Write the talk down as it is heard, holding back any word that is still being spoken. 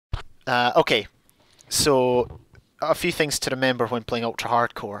Okay, so a few things to remember when playing Ultra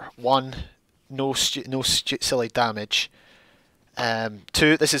Hardcore. One, no silly damage.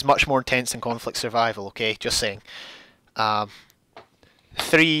 Two, this is much more intense than Conflict Survival, okay? Just saying.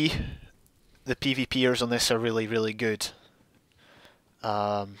 Three, the PvPers on this are really, really good.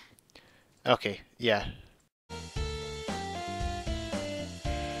 Okay, yeah.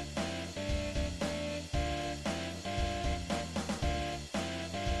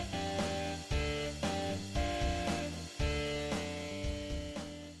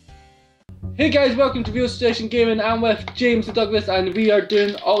 Hey guys, welcome to Real Station Gaming. I'm with JamestheDouglas and we are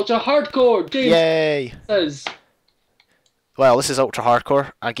doing Ultra Hardcore. James Yay! says. Well, this is Ultra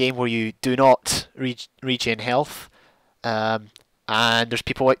Hardcore, a game where you do not regen health, and there's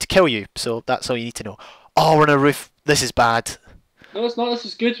people out to kill you, so that's all you need to know. Oh, we're on a roof. This is bad. No, it's not. This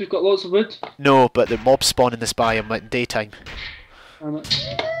is good. We've got lots of wood. No, but the mobs spawn in this biome in daytime. Go.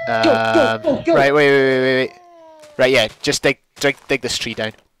 Right, wait. Right, yeah, just dig this tree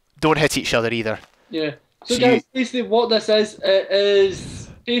down. Don't hit each other either. Yeah. So guys, basically what this is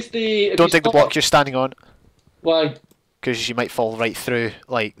basically... Don't dig the block you're standing on. Why? Because you might fall right through,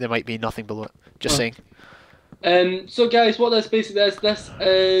 like, there might be nothing below it. Just saying. So guys, what this basically is, this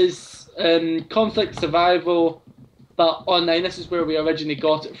is Conflict Survival, but online. This is where we originally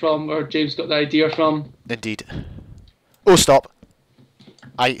got it from, where James got the idea from. Indeed. Oh, stop.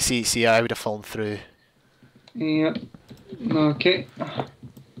 I see, I would have fallen through. Yeah. Okay.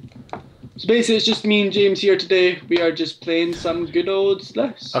 So basically, it's just me and James here today. We are just playing some good old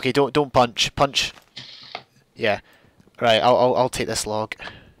this. Okay, don't punch. Punch. Yeah. Right, I'll take this log,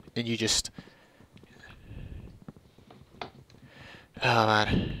 and you just. Oh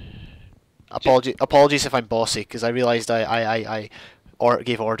man. Apologies if I'm bossy, because I realised I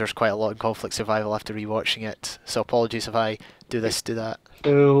gave orders quite a lot in Conflict Survival after rewatching it. So apologies if I do this, do that.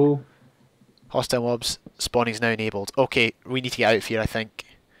 Oh. Hostile mobs spawning is now enabled. Okay, we need to get out of here, I think.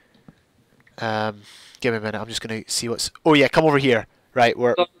 Give me a minute. I'm just gonna see what's. Oh yeah, come over here. Right,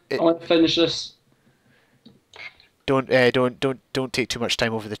 I want to finish this. Don't take too much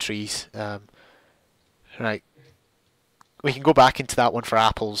time over the trees. Right. We can go back into that one for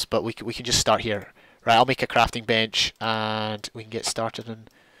apples, but we can just start here. Right, I'll make a crafting bench and we can get started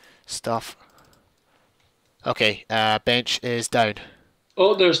and stuff. Okay, bench is down.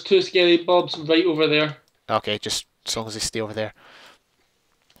 Oh, there's two skelly bobs right over there. Okay, just as long as they stay over there.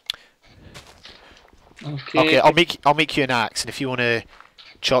 Okay. Okay, I'll make you an axe, and if you want to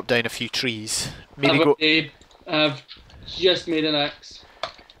chop down a few trees, maybe go. I've just made an axe.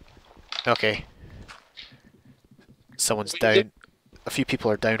 Okay. Someone's down. A few people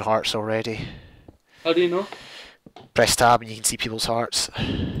are down hearts already. How do you know? Press tab and you can see people's hearts.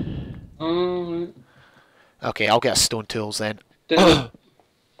 Oh. Okay, I'll get stone tools then.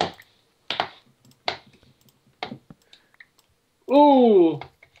 Oh.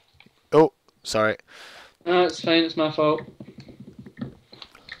 Oh, sorry. No, it's fine. It's my fault.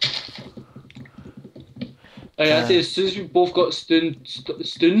 I say as soon as we both got stone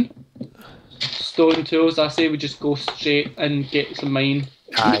tools, I say we just go straight and get some mine.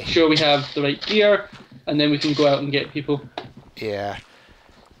 Aye. Make sure we have the right gear, and then we can go out and get people. Yeah,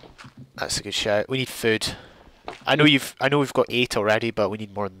 that's a good shout. We need food. I know we've got 8 already, but we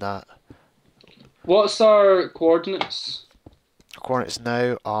need more than that. What's our coordinates? Coordinates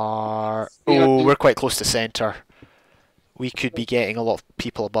now are. Oh, we're quite close to centre. We could be getting a lot of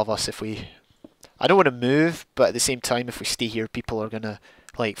people above us if we. I don't want to move, but at the same time, if we stay here, people are gonna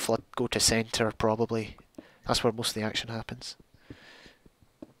like go to centre probably. That's where most of the action happens.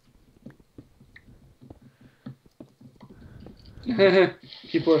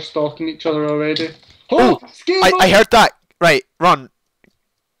 People are stalking each other already. Oh! I heard that! Right, run!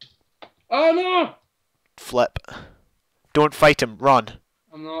 Oh no! Flip. Don't fight him, run.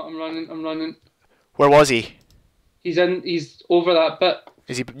 I'm not, I'm running. Where was he? He's over that bit.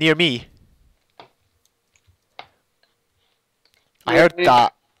 Is he near me? I heard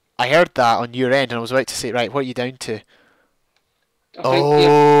that on your end and I was about to say, right, what are you down to?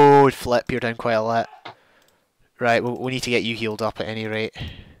 Oh, Flip, you're down quite a lot. Right, we need to get you healed up at any rate.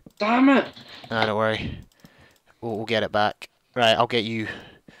 Damn it! Nah, don't worry. We'll get it back. Right, I'll get you.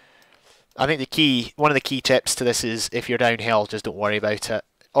 I think one of the key tips to this is if you're down health, just don't worry about it.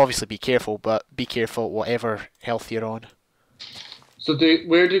 Obviously be careful, but be careful whatever health you're on. So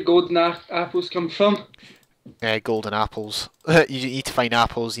where do golden apples come from? Golden apples. You need to find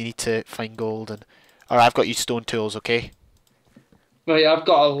apples, you need to find gold. And alright, I've got you stone tools, okay? Right, I've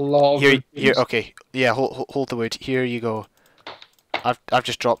got a lot of wood. Here, okay. Yeah, hold the wood. Here you go. I've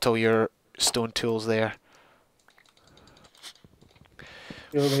just dropped all your stone tools there.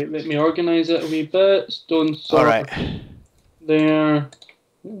 Here, wait, let me organise it a wee bit. Stone sword Alright. there.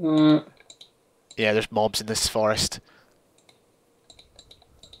 Yeah, there's mobs in this forest.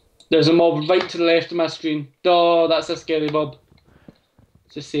 There's a mob right to the left of my screen. Oh, that's a scary mob.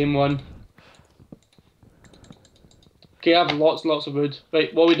 It's the same one. Okay, I have lots and lots of wood.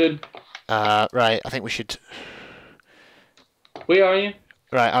 Right, what are we doing? Right, I think we should... Where are you?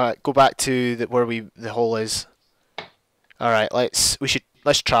 Right, go back to where the hole is. Alright, let's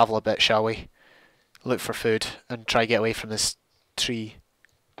travel a bit, shall we? Look for food and try get away from this tree.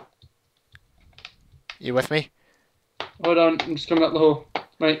 You with me? Hold on, I'm just coming up the hole.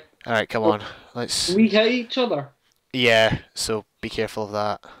 Right. Alright, come on. Let's... We hit each other. Yeah, so be careful of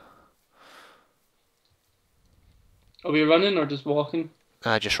that. Are we running or just walking?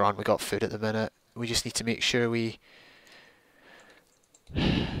 Just run, we got food at the minute. We just need to make sure we...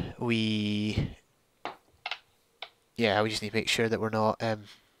 Yeah, we just need to make sure that we're not...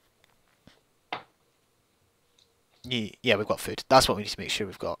 Yeah, we've got food. That's what we need to make sure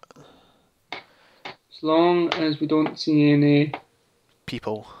we've got. As long as we don't see any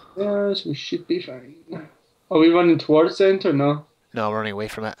People. yes, we should be fine. Are we running towards the centre? No. No, we're running away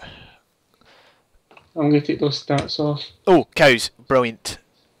from it. I'm going to take those stats off. Oh, cows. Brilliant.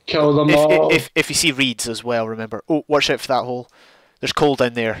 Kill them all. If you see reeds as well, remember. Oh, watch out for that hole. There's coal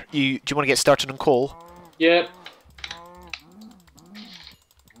down there. Do you want to get started on coal? Yep.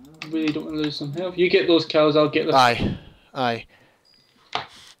 Really don't want to lose some health. You get those cows, I'll get them. Aye.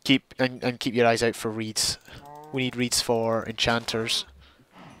 Keep your eyes out for reeds. We need reeds for enchanters.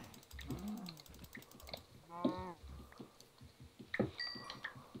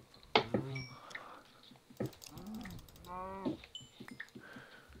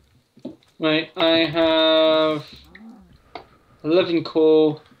 Right, I have 11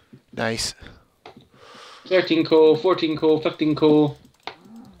 coal, Nice. 13 coal, 14 coal, 15 coal,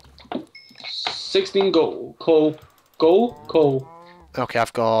 16 coal. Coal. Okay,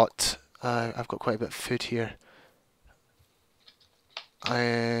 I've got quite a bit of food here.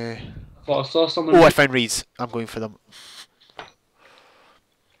 I saw someone. Oh, I found reeds. I'm going for them.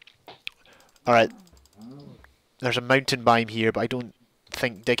 Alright. There's a mountain biome here, but I don't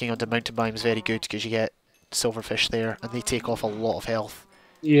think digging under mountain biome is very good because you get silverfish there and they take off a lot of health.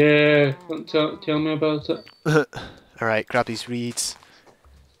 Yeah, don't tell me about it. Alright, grab these reeds.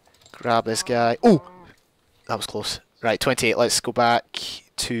 Grab this guy. Oh! That was close. Right, 28. Let's go back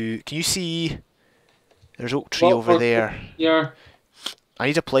to... Can you see... There's oak tree over there. Yeah. I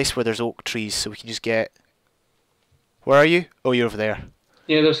need a place where there's oak trees so we can just get... Where are you? Oh, you're over there.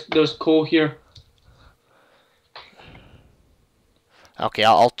 Yeah, there's coal here. Okay,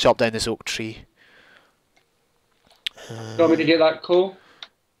 I'll chop down this oak tree. You want me to get that coal?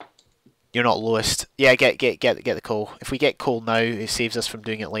 You're not lowest. Yeah, get the coal. If we get coal now, it saves us from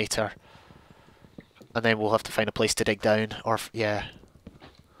doing it later. And then we'll have to find a place to dig down. Or yeah.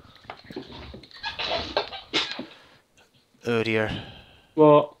 Oh dear.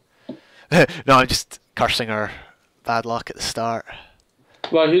 What? No, I'm just cursing our bad luck at the start.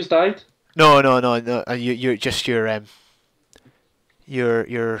 Well, who's died? No. You're just your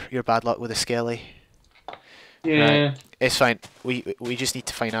bad luck with a skelly. Yeah. Right. It's fine. We just need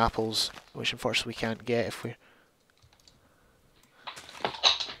to find apples, which unfortunately we can't get if we're...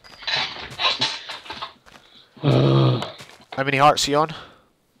 How many hearts are you on?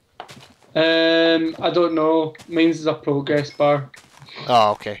 I don't know. Mine's is a progress bar.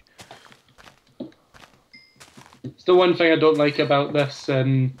 Oh, okay. It's the one thing I don't like about this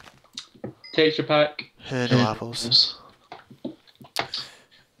texture pack. No apples.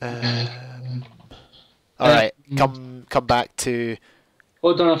 Alright, come back to...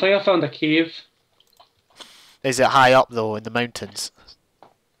 Hold on, I think I found a cave. Is it high up though, in the mountains?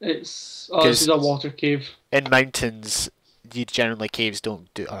 It's... Oh, this is a water cave. In mountains, generally caves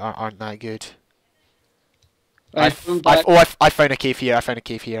aren't that good. I found a cave here. I found a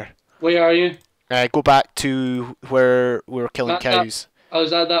cave here. Where are you? Go back to where we were killing cows. I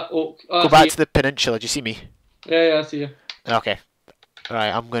was at that oak. Oh, Go back to the peninsula. Do you see me? Yeah, I see you. Okay.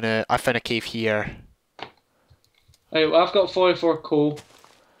 Alright, I found a cave here. Right, well, I've got 44 coal.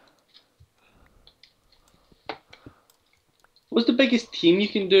 What's the biggest team you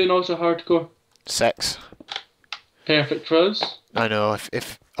can do in UltraHardcore? 6. Perfect for us. I know.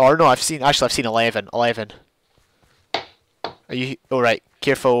 Or no, I've seen 11. 11. Are you? All right.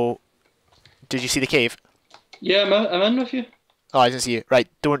 Careful. Did you see the cave? Yeah, I'm in with you. Oh, I didn't see you. Right.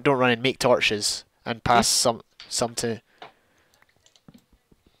 Don't run in. Make torches and pass some to.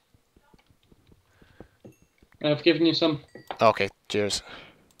 I've given you some. Okay. Cheers.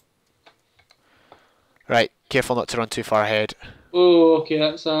 Right. Careful not to run too far ahead. Oh, okay,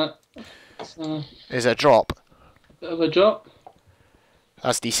 that's a Is it a drop? bit of a drop.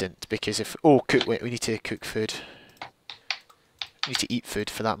 That's decent because if cook. Wait, we need to cook food. We need to eat food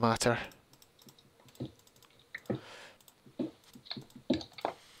for that matter.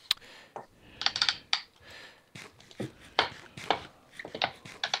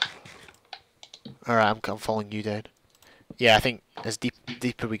 Alright, I'm following you down. Yeah, I think as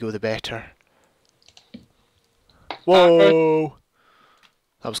deeper we go, the better. Whoa!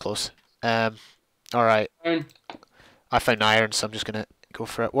 That was close. Alright. Iron. I found iron, so I'm just gonna go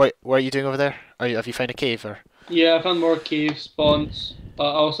for it. What are you doing over there? Have you found a cave or? Yeah, I found more cave spawns, but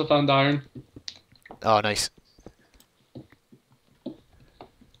I also found iron. Oh, nice.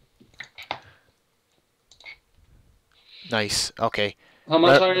 Nice. Okay. How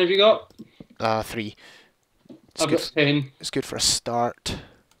much iron have you got? 3. I've got 10. It's good for a start.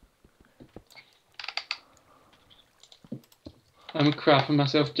 I'm crapping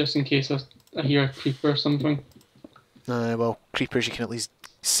myself just in case I hear a creeper or something. Well, creepers you can at least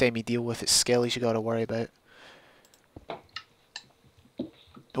semi-deal with. It's skellies you gotta worry about.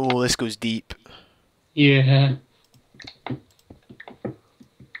 Oh, this goes deep. Yeah.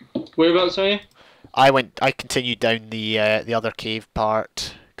 Whereabouts are you? I continued down the other cave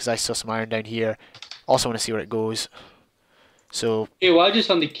part because I saw some iron down here. Also want to see where it goes. So Hey, well, I just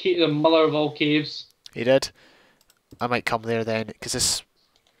found the mother of all caves. you did. I might come there then because this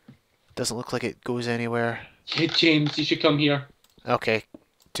doesn't look like it goes anywhere. Yeah, James, you should come here. Okay,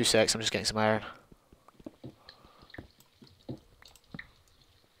 2 secs. I'm just getting some iron.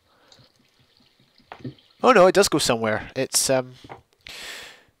 Oh no, it does go somewhere. It's man,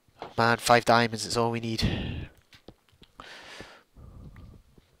 5 diamonds is all we need.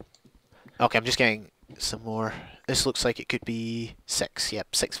 Okay, I'm just getting some more. This looks like it could be 6.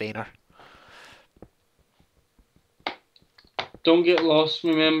 Yep, 6 veiner. Don't get lost,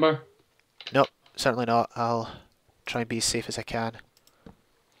 remember. Nope, certainly not. I'll try and be as safe as I can.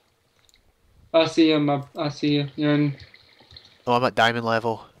 I see you, I see you. You're in. Oh, I'm at diamond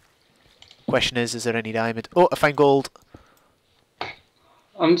level. Question is there any diamond? Oh, I found gold.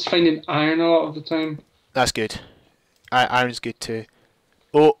 I'm just finding iron a lot of the time. That's good. Iron's good too.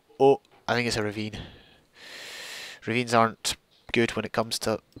 Oh, I think it's a ravine. Ravines aren't good when it comes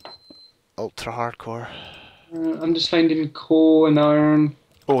to ultra hardcore. I'm just finding coal and iron.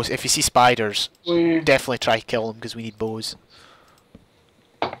 Oh, if you see spiders, Where? definitely try to kill them because we need bows.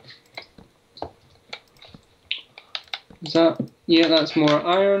 Is that? Yeah, that's more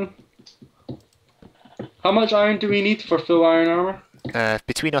iron. How much iron do we need for full iron armor?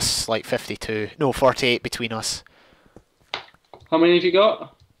 Between us, like 52. No, 48 between us. How many have you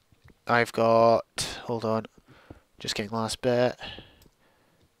got? I've got... Hold on. Just getting last bit.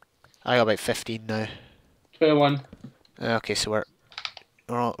 I got about 15 now. 21. Okay, so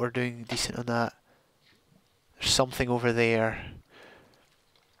we're doing decent on that. There's something over there.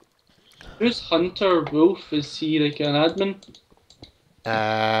 Who's Hunter Wolf? Is he like an admin?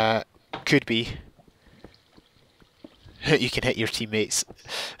 Could be. You can hit your teammates.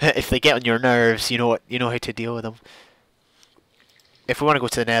 If they get on your nerves, you know how to deal with them. If we want to go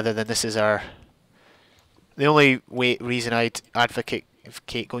to the nether, then this is our... The only reason I'd advocate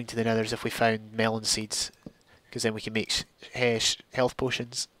going to the nether is if we found melon seeds. Because then we can make health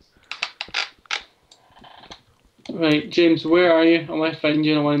potions. Right, James, where are you? I want to find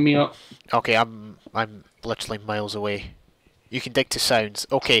you and I want to meet up. Okay, I'm literally miles away. You can dig to sounds.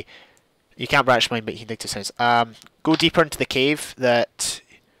 Okay, you can't branch mine, but you can dig to sounds. Go deeper into the cave that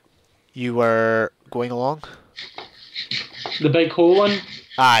you were going along. The big hole one?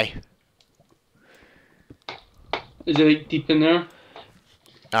 Aye. Is it like deep in there?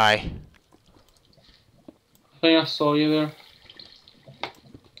 Aye. I think I saw you there.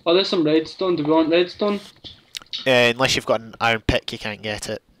 Oh, there's some redstone. Do we want redstone? Unless you've got an iron pick, you can't get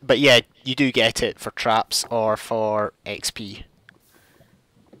it. But yeah, you do get it for traps or for XP.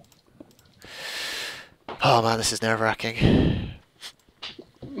 Oh man, this is nerve-wracking.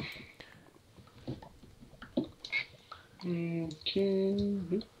 Okay.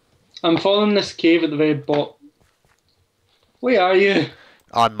 I'm following this cave at the very bottom. Where are you?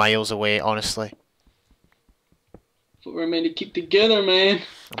 I'm miles away, honestly. But we're meant to keep together, man.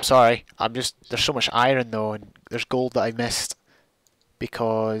 I'm sorry. There's so much iron though, and there's gold that I missed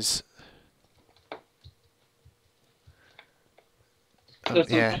because There's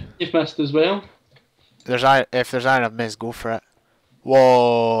yeah. something you've missed as well. If there's iron I've missed, go for it.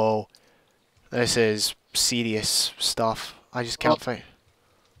 Whoa, this is serious stuff. I just can't find.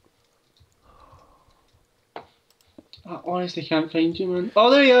 I honestly can't find you, man. Oh,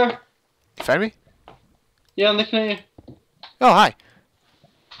 there you are. You found me? Yeah, I'm looking at you. Oh, hi.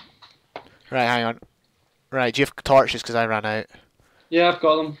 Right, hang on. Right, do you have torches? Because I ran out. Yeah, I've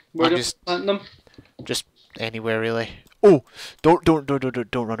got them. Where I'm do just... I plant them? Just anywhere, really. Oh! Don't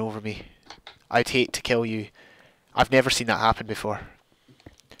run over me. I'd hate to kill you. I've never seen that happen before.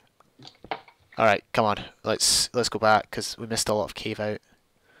 Alright, come on. Let's go back, because we missed a lot of cave out.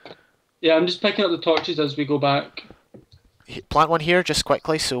 Yeah, I'm just picking up the torches as we go back. Plant one here, just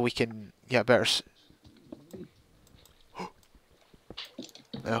quickly, so we can get better...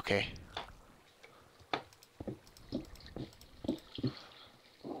 Okay.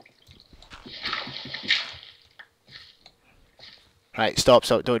 Right, stop,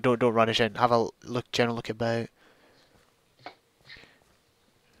 don't rush in. Have a general look about.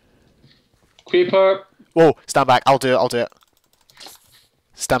 Creeper. Whoa, stand back, I'll do it.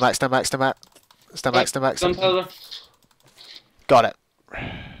 Stand back. Gunpowder. Got it.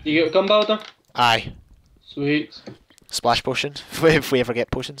 You get gunpowder? Aye. Sweet. Splash potion, if we ever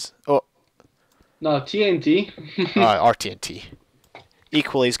get potions. Oh, No, TNT. or TNT.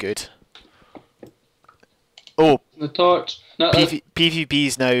 Equally as good. Oh, The torch. No, PvP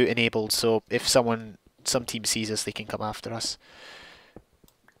is now enabled, so if some team sees us, they can come after us.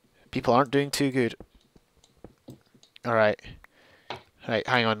 People aren't doing too good. Alright. Right,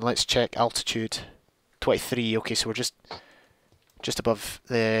 hang on, let's check altitude. 23, okay, so we're just above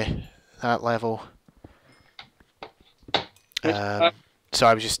that level. So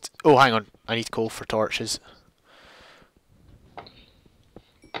I was just... Oh, hang on, I need coal for torches.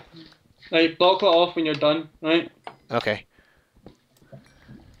 Right, block that off when you're done, right? Okay.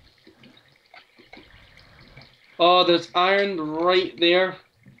 Oh, there's iron right there.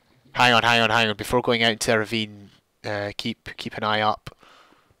 Hang on. Before going out into the ravine, keep an eye up.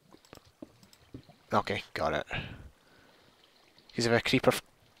 Okay, got it. Because if a creeper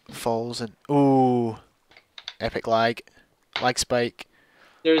falls and... Ooh! Epic lag. Lag spike.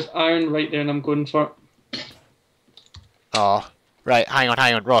 There's iron right there and I'm going for it. Oh. Right, hang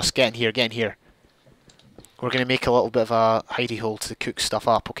on. Ross, get in here. We're going to make a little bit of a hidey hole to cook stuff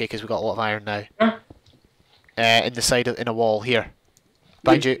up, okay, because we've got a lot of iron now. Where? In the side in a wall, here.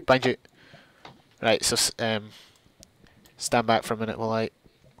 Behind you. Right, so stand back for a minute while I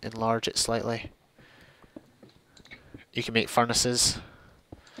enlarge it slightly. You can make furnaces.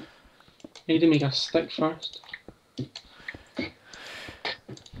 I need to make a stick first.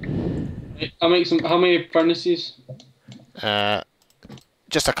 Right, I'll make some. How many furnaces?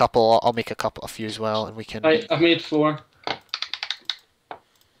 Just a couple. I'll make a few as well, and we can. Right, I've made 4.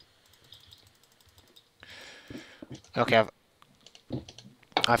 Okay,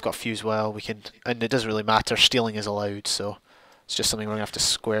 I've got a few as well. We can, and it doesn't really matter. Stealing is allowed, so it's just something we're gonna have to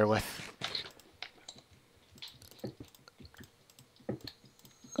square with.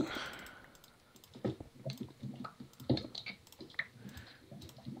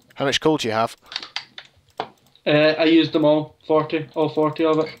 How much coal do you have? I used them all. 40. All 40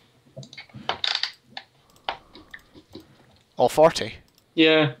 of it. All 40?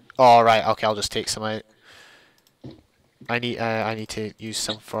 Yeah. Oh, right. Okay, I'll just take some out. I need to use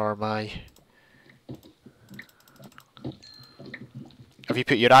some for my... Have you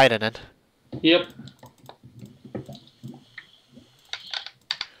put your iron in? Yep.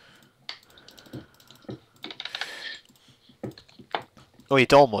 Oh, yeah,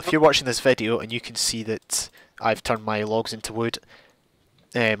 Dolmo, if you're watching this video and you can see that I've turned my logs into wood,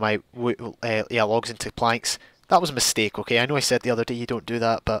 logs into planks, that was a mistake, okay? I know I said the other day you don't do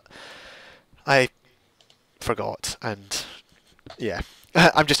that, but I forgot, and yeah.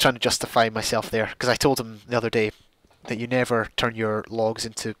 I'm just trying to justify myself there, because I told him the other day that you never turn your logs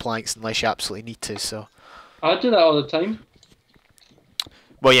into planks unless you absolutely need to, so... I do that all the time.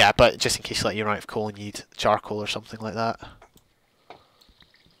 Well, yeah, but just in case like, you run out of coal and you need charcoal or something like that.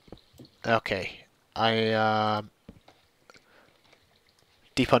 Okay,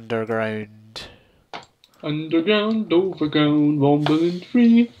 deep underground. Underground, overground, rumbling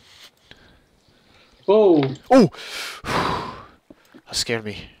free. Whoa! Oh! That scared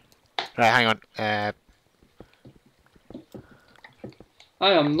me. Right, hang on. I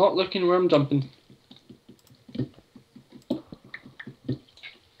am not looking where I'm jumping.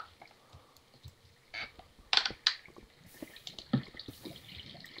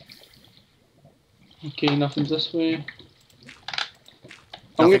 Okay, nothing's this way.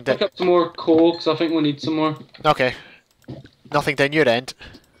 I'm going to pick up some more coal because I think we'll need some more. Okay. Nothing down your end?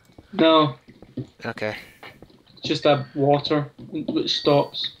 No. Okay. It's just that water which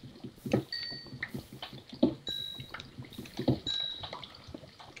stops.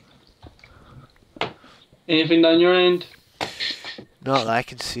 Anything down your end? Not that I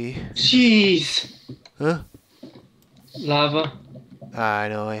can see. Jeez! Huh? Lava. I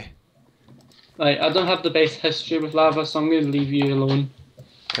know. Like, I don't have the best history with lava, so I'm going to leave you alone.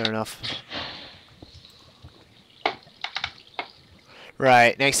 Fair enough.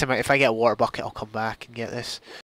 Right, next time if I get a water bucket, I'll come back and get this.